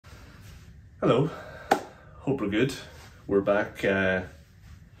Hello, hope we're good. We're back after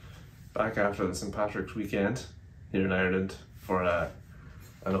the St. Patrick's weekend here in Ireland for an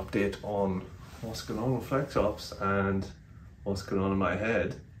update on what's going on with FlexOps and what's going on in my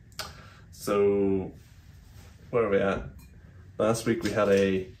head. So, where are we at? Last week we had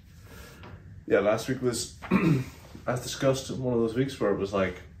last week was, as discussed, one of those weeks where it was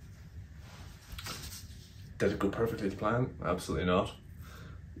like, did it go perfectly to plan? Absolutely not.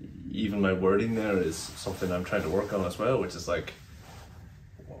 Even my wording there is something I'm trying to work on as well, which is like,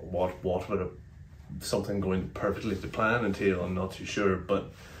 what would something going perfectly to plan entail? I'm not too sure,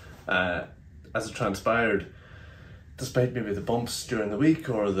 but as it transpired, despite maybe the bumps during the week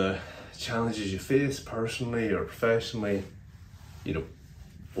or the challenges you face personally or professionally, you know,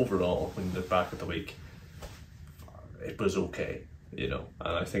 overall, when you look back at the week, it was okay, you know,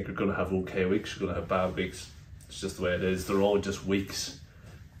 and I think we're going to have okay weeks, we're going to have bad weeks. It's just the way it is. They're all just weeks.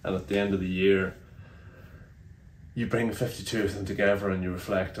 And at the end of the year, you bring 52 of them together and you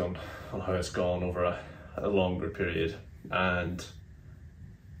reflect on how it's gone over a longer period. And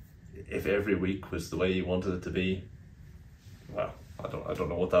if every week was the way you wanted it to be, well, I don't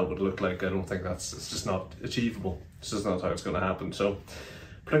know what that would look like. I don't think it's just not achievable. It's just not how it's going to happen. So,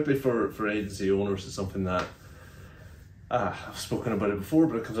 particularly for agency owners, it's something that I've spoken about it before,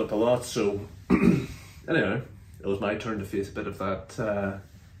 but it comes up a lot. So, anyway, it was my turn to face a bit of that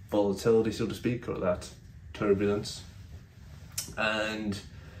volatility, so to speak, or that turbulence. And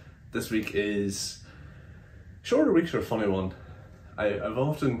this week is, shorter weeks are a funny one. I've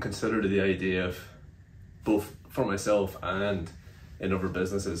often considered the idea of, both for myself and in other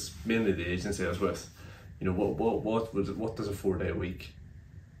businesses, mainly the agency I was with, you know, what does a 4-day week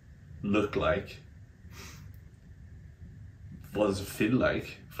look like? What does it feel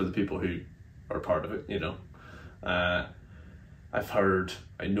like for the people who are part of it, you know?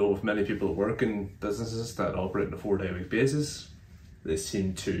 I know of many people that work in businesses that operate on a 4-day week basis. They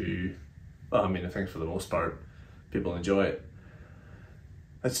seem to, well, I mean, I think for the most part, people enjoy it.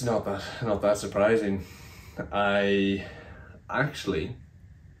 It's not that surprising. I actually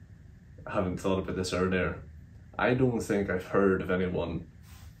haven't thought about this earlier. I don't think I've heard of anyone,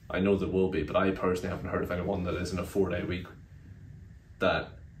 I know there will be, but I personally haven't heard of anyone that is in a 4-day week that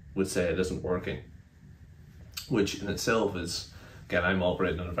would say it isn't working. Which in itself is, again, I'm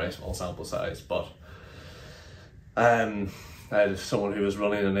operating on a very small sample size, but I had someone who was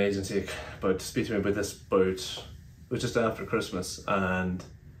running an agency to speak to me about this it was just after Christmas, and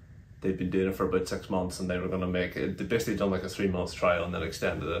they'd been doing it for about 6 months, and they were going to make it, they basically done like a 3-month trial and then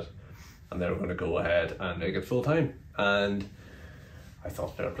extended it, and they were going to go ahead and make it full time. And I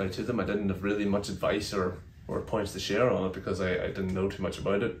thought fair play to them. I didn't have really much advice or points to share on it because I didn't know too much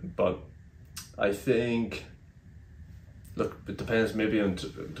about it, but I think, look, it depends maybe in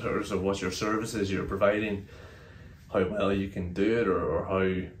terms of what your services you're providing, how well you can do it, or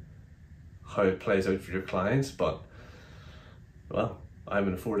how it plays out for your clients. But, well, I'm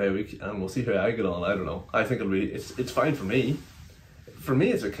in a 4-day week and we'll see how I get on. I don't know. I think it's fine for me. For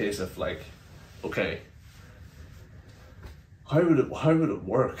me, it's a case of like, okay, how would it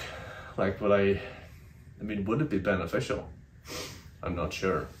work? Like, would it be beneficial? I'm not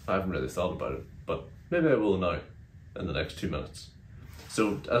sure. I haven't really thought about it, but maybe I will now in the next 2 minutes.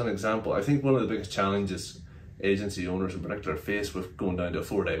 So, as an example, I think one of the biggest challenges agency owners in particular face with going down to a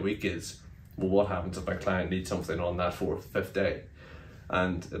 4-day week is, well, what happens if my client needs something on that 4th, 5th day?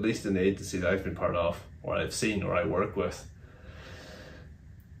 And at least in the agency that I've been part of, or I've seen, or I work with,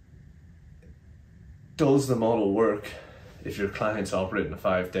 does the model work if your client's operating a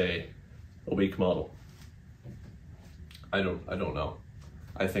 5-day a week model? I don't know.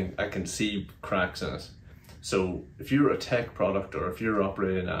 I think I can see cracks in it. So if you're a tech product, or if you're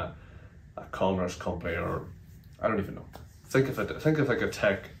operating a commerce company, or I don't even know, think of like a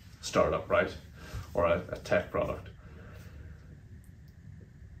tech startup, right? Or a tech product.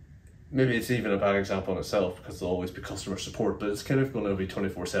 Maybe it's even a bad example in itself because there'll always be customer support, but it's kind of going to be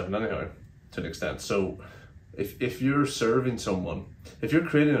 24/7 anyhow, to an extent. So if you're serving someone, if you're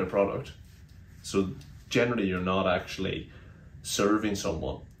creating a product, so generally you're not actually serving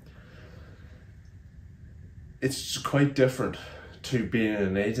someone, it's quite different to being in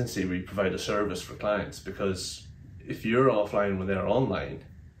an agency where you provide a service for clients, because if you're offline when they're online,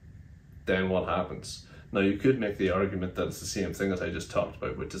 then what happens? Now, you could make the argument that it's the same thing as I just talked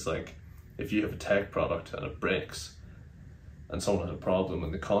about, which is like, if you have a tech product and it breaks and someone has a problem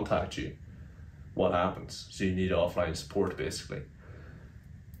and they contact you, what happens? So you need offline support, basically.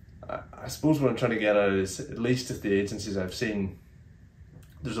 I suppose what I'm trying to get at is, at least at the agencies I've seen,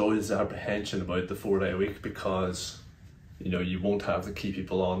 there's always this apprehension about the 4-day week because, you know, you won't have the key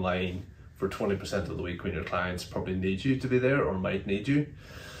people online for 20% of the week when your clients probably need you to be there or might need you.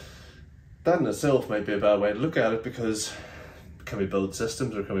 That in itself might be a bad way to look at it, because can we build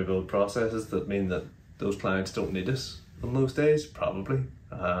systems or can we build processes that mean that those clients don't need us on those days? Probably.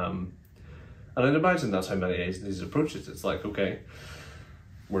 And I'd imagine that's how many agencies approach it. It's like, okay,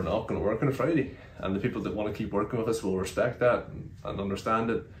 we're not going to work on a Friday, and the people that want to keep working with us will respect that and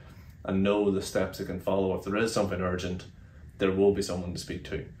understand it and know the steps it can follow. If there is something urgent, there will be someone to speak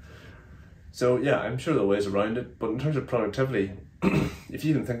to. So yeah, I'm sure there are ways around it, but in terms of productivity, if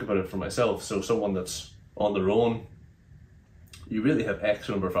you even think about it for myself, so someone that's on their own, you really have X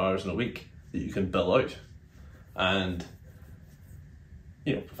number of hours in a week that you can bill out. And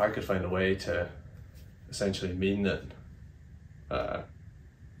you know, if I could find a way to essentially mean that,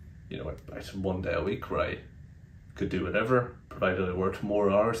 you know, I had 1 day a week where I could do whatever, provided I worked more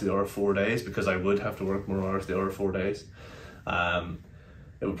hours the other 4 days, because I would have to work more hours the other 4 days,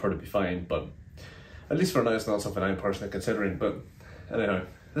 it would probably be fine. But at least for now, it's not something I'm personally considering. But anyhow,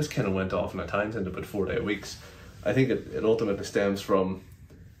 this kind of went off in a tangent about 4 day weeks. I think it ultimately stems from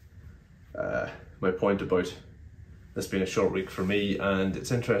my point about this being a short week for me, and it's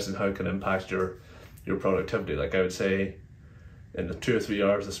interesting how it can impact your productivity. Like I would say, in the 2 or 3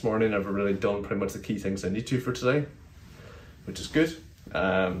 hours this morning, I've really done pretty much the key things I need to for today, which is good.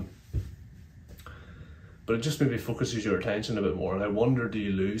 But it just maybe focuses your attention a bit more, and I wonder, do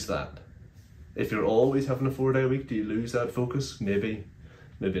you lose that? If you're always having a 4 day week, do you lose that focus? Maybe,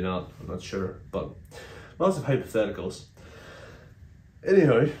 maybe not, I'm not sure, but lots of hypotheticals.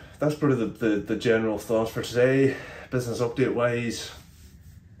 Anyhow, that's probably the general thought for today. Business update wise,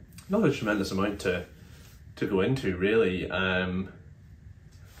 not a tremendous amount to go into really.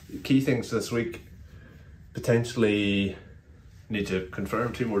 Key things this week: potentially need to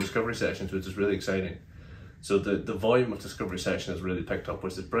confirm 2 more discovery sessions, which is really exciting. So the volume of discovery session has really picked up,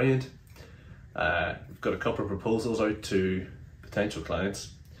 which is brilliant. We've got a couple of proposals out to potential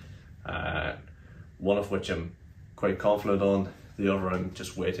clients, one of which I'm quite confident on, the other I'm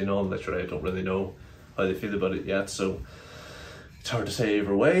just waiting on. Literally, I don't really know how they feel about it yet, so it's hard to say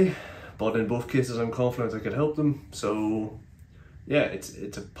either way, but in both cases I'm confident I could help them. So yeah,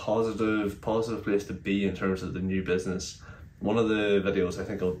 it's a positive place to be in terms of the new business. One of the videos I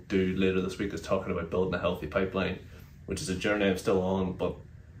think I'll do later this week is talking about building a healthy pipeline, which is a journey I'm still on, but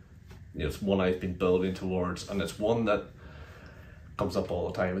you know, it's one I've been building towards, and it's one that comes up all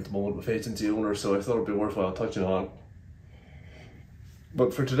the time at the moment with agency owners, so I thought it'd be worthwhile touching on.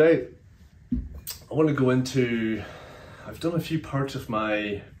 But for today, I want to go into, I've done a few parts of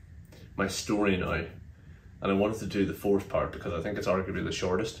my story now, and I wanted to do the 4th part because I think it's arguably the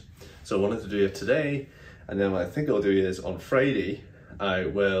shortest. So I wanted to do it today, and then what I think I'll do is on Friday, I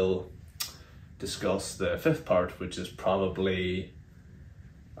will discuss the 5th part, which is probably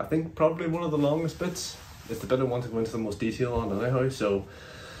one of the longest bits. It's the bit I want to go into the most detail on anyhow. So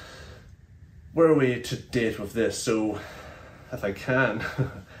where are we to date with this? So if I can,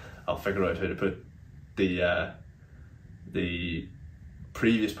 I'll figure out how to put the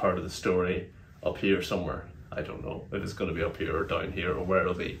previous part of the story up here somewhere. I don't know if it's going to be up here or down here or where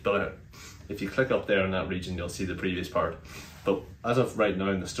it'll be, but if you click up there in that region, you'll see the previous part. But as of right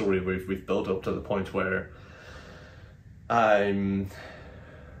now in the story, we've built up to the point where I'm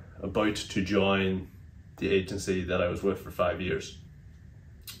about to join the agency that I was with for 5 years.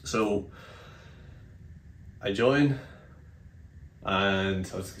 So I join,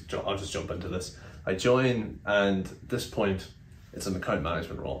 and I'll just jump into this. I join, and at this point it's an account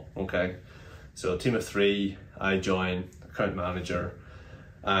management role. Okay, so a team of 3, I join, account manager.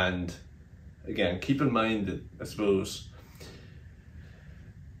 And again, keep in mind that I suppose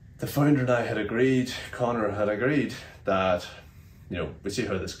the founder and I had agreed, Connor had agreed, that you know, we see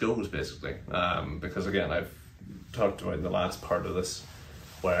how this goes basically, because again, I've talked about in the last part of this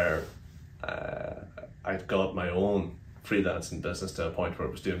where I'd got my own freelancing business to a point where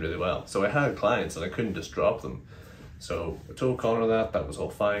it was doing really well. So I had clients and I couldn't just drop them. So I told Connor that was all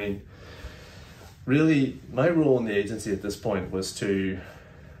fine. Really, my role in the agency at this point was to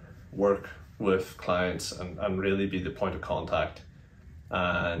work with clients and really be the point of contact.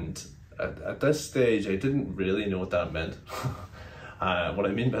 And at this stage, I didn't really know what that meant. What I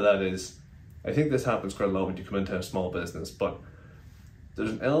mean by that is, I think this happens quite a lot when you come into a small business, but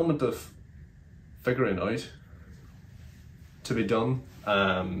there's an element of figuring out to be done,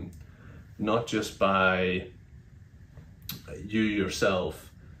 not just by you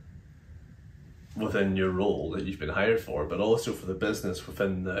yourself within your role that you've been hired for, but also for the business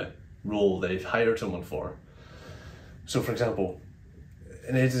within the role they've hired someone for. So for example,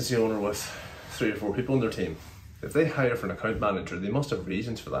 an agency owner with 3 or 4 people on their team, if they hire for an account manager, they must have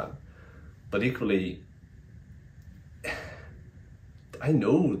reasons for that. But equally, I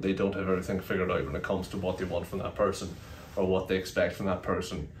know they don't have everything figured out when it comes to what they want from that person, or what they expect from that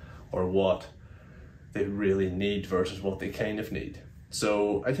person, or what they really need versus what they kind of need.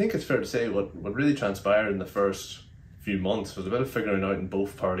 So I think it's fair to say what really transpired in the first few months was a bit of figuring out on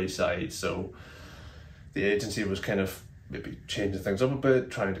both parties' sides. So the agency was kind of maybe changing things up a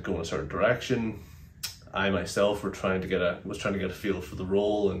bit, trying to go in a certain direction. I myself was trying to get a feel for the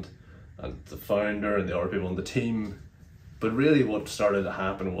role and the founder and the other people on the team. But really what started to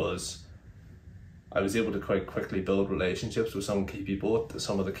happen was I was able to quite quickly build relationships with some key people at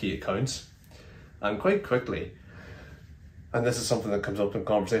some of the key accounts. And quite quickly, and this is something that comes up in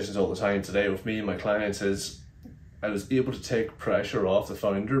conversations all the time today with me and my clients, is I was able to take pressure off the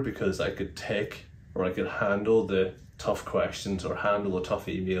founder because I could handle the tough questions or handle the tough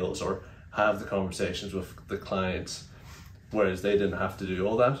emails or have the conversations with the clients, whereas they didn't have to do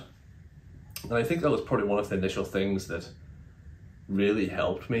all that. And I think that was probably one of the initial things that really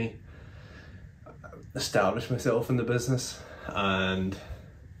helped me establish myself in the business. And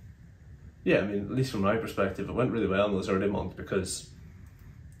yeah, I mean, at least from my perspective, it went really well in those early months because,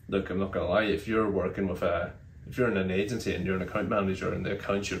 look, I'm not gonna lie, if you're in an agency and you're an account manager and the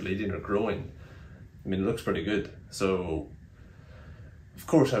accounts you're leading are growing, I mean, it looks pretty good. So of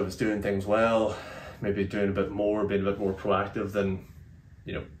course I was doing things well, maybe doing a bit more, being a bit more proactive than,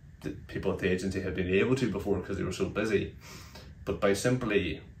 you know, the people at the agency had been able to before because they were so busy. But by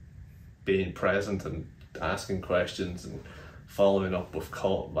simply being present and asking questions and following up with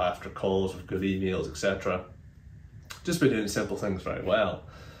call after calls with good emails, etc., just by doing simple things very well,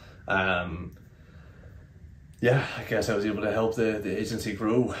 yeah, I guess I was able to help the agency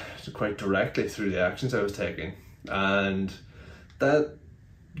grow quite directly through the actions I was taking. And that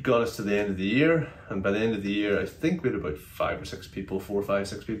got us to the end of the year, and by the end of the year I think we had about 4 or 5, 6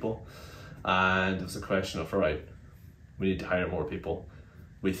 people, and it was a question of, all right, we need to hire more people,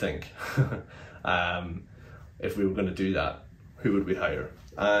 we think. If we were going to do that, who would we hire?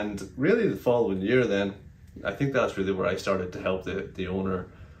 And really the following year then, I think that's really where I started to help the owner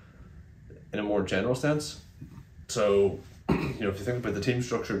in a more general sense. So, you know, if you think about the team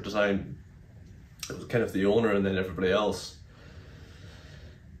structure design, it was kind of the owner and then everybody else.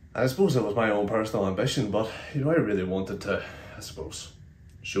 I suppose it was my own personal ambition, but, you know, I really wanted to, I suppose,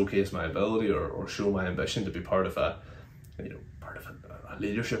 showcase my ability or show my ambition to be part of a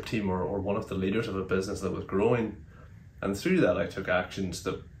leadership team or one of the leaders of a business that was growing. And through that, I took actions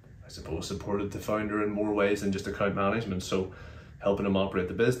that I suppose supported the founder in more ways than just account management. So helping him operate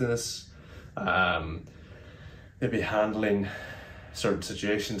the business, maybe handling certain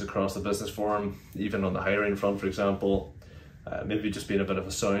situations across the business for him, even on the hiring front, for example, maybe just being a bit of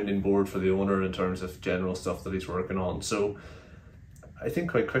a sounding board for the owner in terms of general stuff that he's working on. So I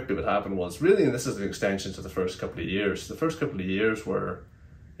think quite quickly what happened was really, and this is an extension to the first couple of years, were,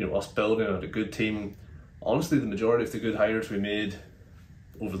 you know, us building out a good team. Honestly, the majority of the good hires we made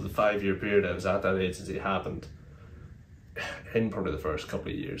over the 5-year period I was at that agency happened in probably the first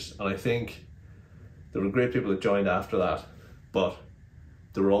couple of years. And I think there were great people that joined after that, but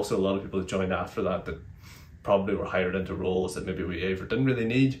there were also a lot of people that joined after that that probably were hired into roles that maybe we either didn't really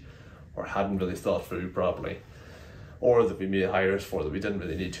need or hadn't really thought through properly, or that we made hires for that we didn't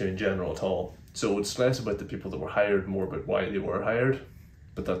really need to in general at all. So it's less about the people that were hired, more about why they were hired,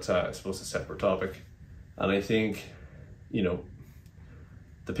 but that's I suppose a separate topic. And I think, you know,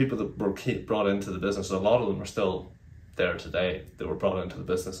 the people that were brought into the business, a lot of them are still there today that were brought into the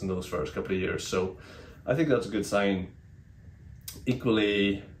business in those first couple of years. So I think that's a good sign.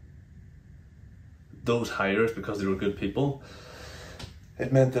 Equally, those hires, because they were good people,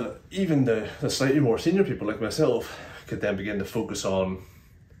 it meant that even the slightly more senior people like myself could then begin to focus on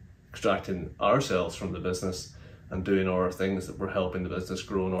extracting ourselves from the business and doing our things that were helping the business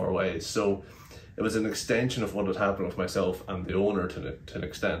grow in our ways. So it was an extension of what had happened with myself and the owner to an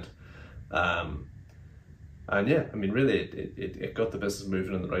extent. And yeah, I mean, really, it got the business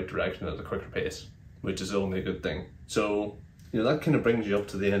moving in the right direction at a quicker pace, which is only a good thing. So, you know, that kind of brings you up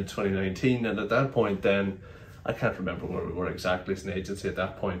to the end of 2019. And at that point then, I can't remember where we were exactly as an agency at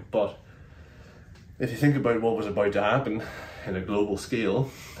that point, but if you think about what was about to happen in a global scale,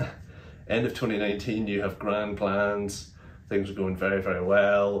 end of 2019, you have grand plans, things are going very, very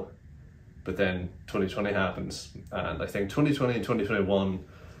well, but then 2020 happens. And I think 2020 and 2021,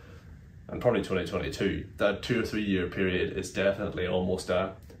 and probably 2022, that 2 or 3 year period is definitely almost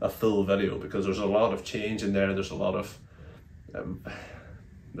a full video, because there's a lot of change in there. There's a lot of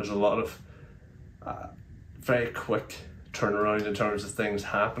very quick turnaround in terms of things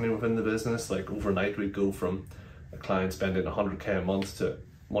happening within the business. Like overnight, we'd go from a client spending 100k a month to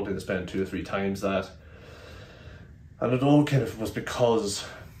wanting to spend 2 or 3 times that. And it all kind of was because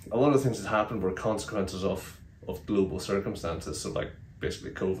a lot of things that happened were consequences of global circumstances, so like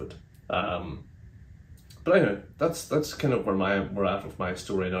basically COVID. But anyway, that's kind of where we're at with my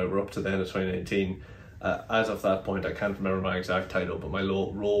story now. We're up to the end of 2019. As of that point, I can't remember my exact title, but my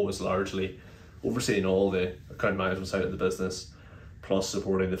role was largely overseeing all the account management side of the business, plus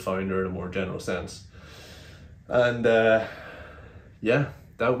supporting the founder in a more general sense. And yeah,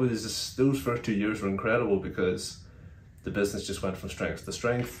 those first 2 years were incredible because the business just went from strength to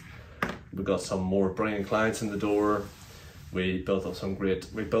strength. We got some more brilliant clients in the door. We built up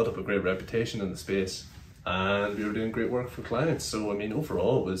a great reputation in the space, and we were doing great work for clients. So I mean,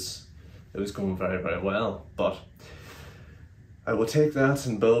 overall, it was going very, very well. But I will take that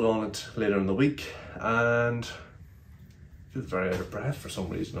and build on it later in the week. And I feel very out of breath for some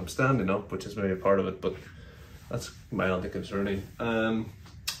reason. I'm standing up, which is maybe a part of it, but that's mildly concerning.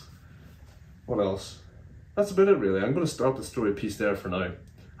 What else? That's about it really. I'm going to stop the story piece there for now.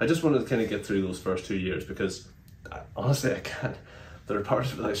 I just wanted to kind of get through those first 2 years because honestly I can't. There are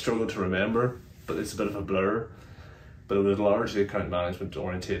parts of it I struggle to remember, but it's a bit of a blur. But it was largely account management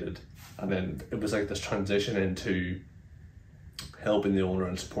orientated, and then it was like this transition into helping the owner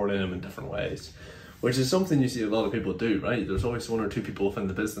and supporting him in different ways, which is something you see a lot of people do, right? There's always 1 or 2 people within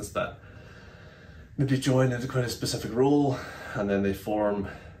the business that maybe join into quite a specific role, and then they form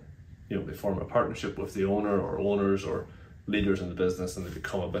a partnership with the owner or owners or leaders in the business, and they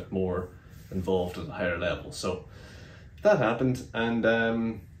become a bit more involved at a higher level. So that happened,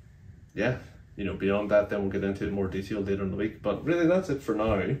 and yeah, beyond that, then we'll get into it in more detail later in the week. But really, that's it for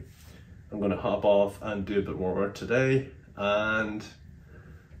now. I'm going to hop off and do a bit more work today, and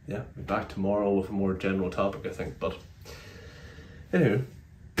yeah, be back tomorrow with a more general topic, I think. But anyway,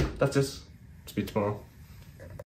 that's it. Speak tomorrow.